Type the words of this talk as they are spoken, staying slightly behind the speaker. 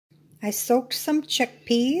I soaked some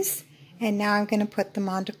chickpeas and now I'm going to put them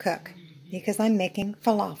on to cook because I'm making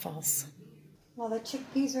falafels. While the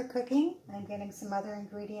chickpeas are cooking, I'm getting some other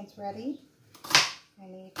ingredients ready. I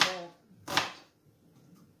need to get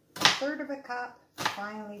 1/3 of a cup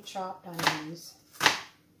finely chopped onions.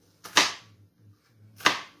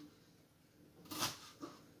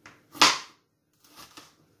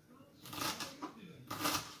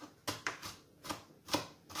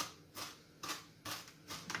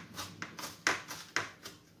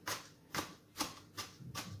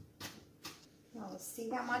 Now let's see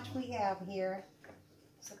how much we have here.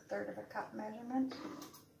 It's 1/3 of a cup measurement.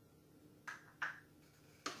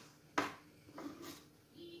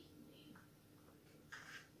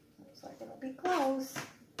 Looks like it'll be close.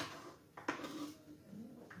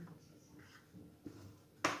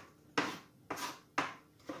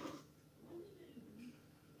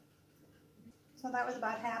 So that was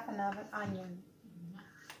about half an onion.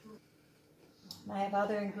 I have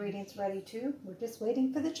other ingredients ready too. We're just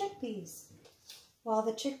waiting for the chickpeas. Well,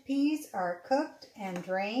 the chickpeas are cooked and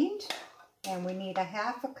drained, and we need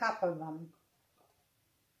 1/2 cup of them.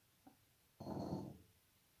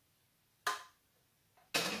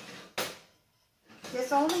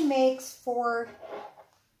 This only makes 4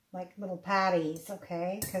 like little patties,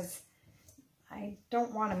 okay? Because I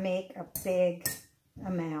don't want to make a big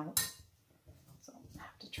amount. So I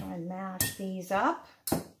have to try and mash these up.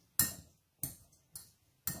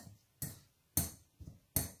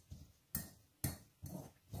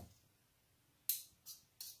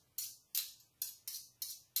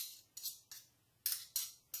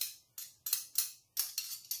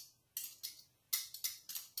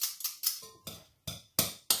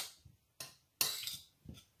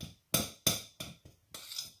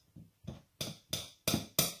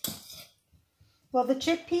 Well, the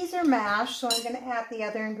chickpeas are mashed, so I'm going to add the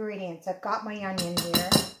other ingredients. I've got my onion here.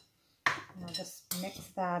 And I'll just mix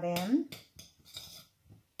that in.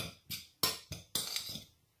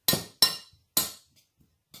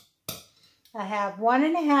 I have 1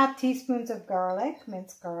 1/2 teaspoons of garlic,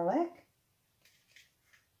 minced garlic.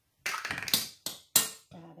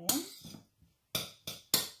 That in.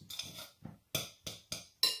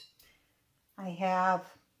 I have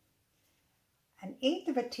 1/8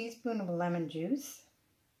 of a teaspoon of lemon juice.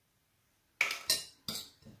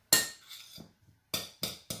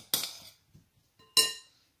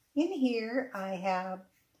 In here I have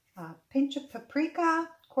a pinch of paprika,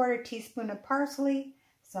 1/4 teaspoon of parsley,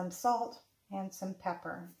 some salt, and some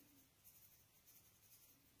pepper.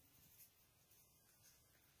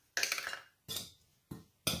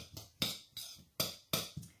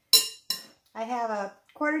 I have a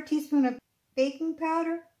 1/4 teaspoon of baking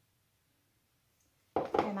powder.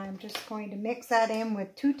 And I'm just going to mix that in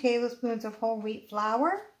with 2 tablespoons of whole wheat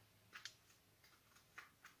flour.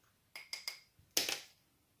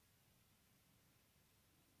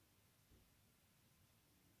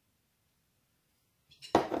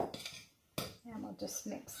 And we'll just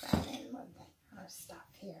mix that in with our stuff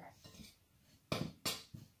here.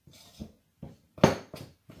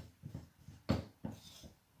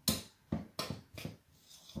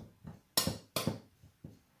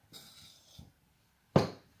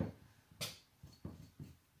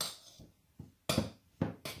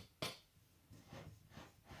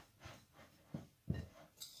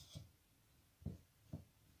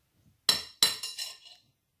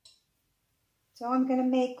 So I'm going to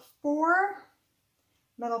make 4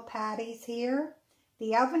 little patties here.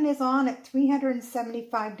 The oven is on at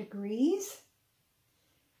 375 degrees.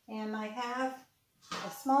 And I have a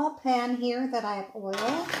small pan here that I have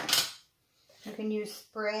oil. You can use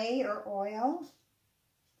spray or oil.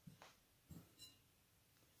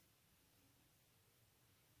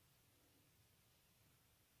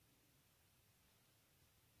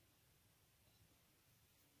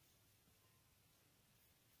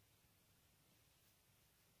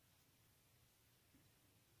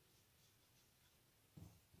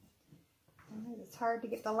 It's hard to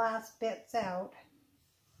get the last bits out.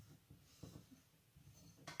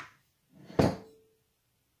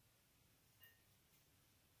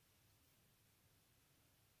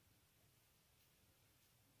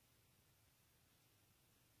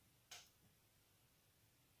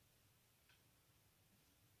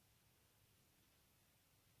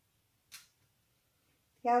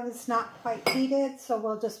 The oven's not quite heated, so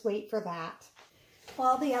we'll just wait for that.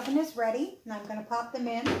 While the oven is ready, and I'm going to pop them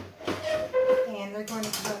in, and they're going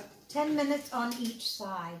to cook 10 minutes on each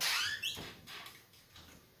side.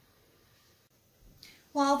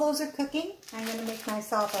 While those are cooking, I'm going to make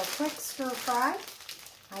myself a quick stir fry.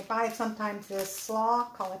 I buy sometimes this slaw,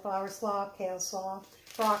 cauliflower slaw, kale slaw,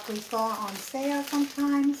 broccoli slaw on sale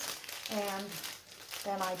sometimes. and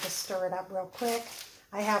then I just stir it up real quick.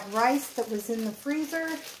 I have rice that was in the freezer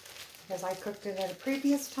because I cooked it at a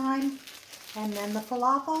previous time, and then the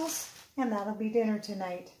falafels, and that'll be dinner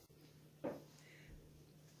tonight.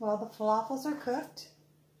 Well, the falafels are cooked.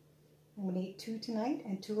 I'm going to eat 2 tonight,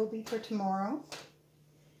 and 2 will be for tomorrow.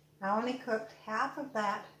 I only cooked half of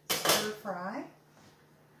that stir fry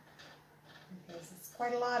because it's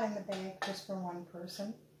quite a lot in the bag just for one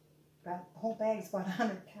person. But the whole bag's about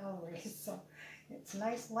 100 calories, so it's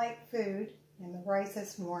nice light food, and the rice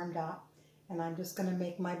is warmed up, and I'm just going to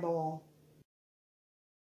make my bowl.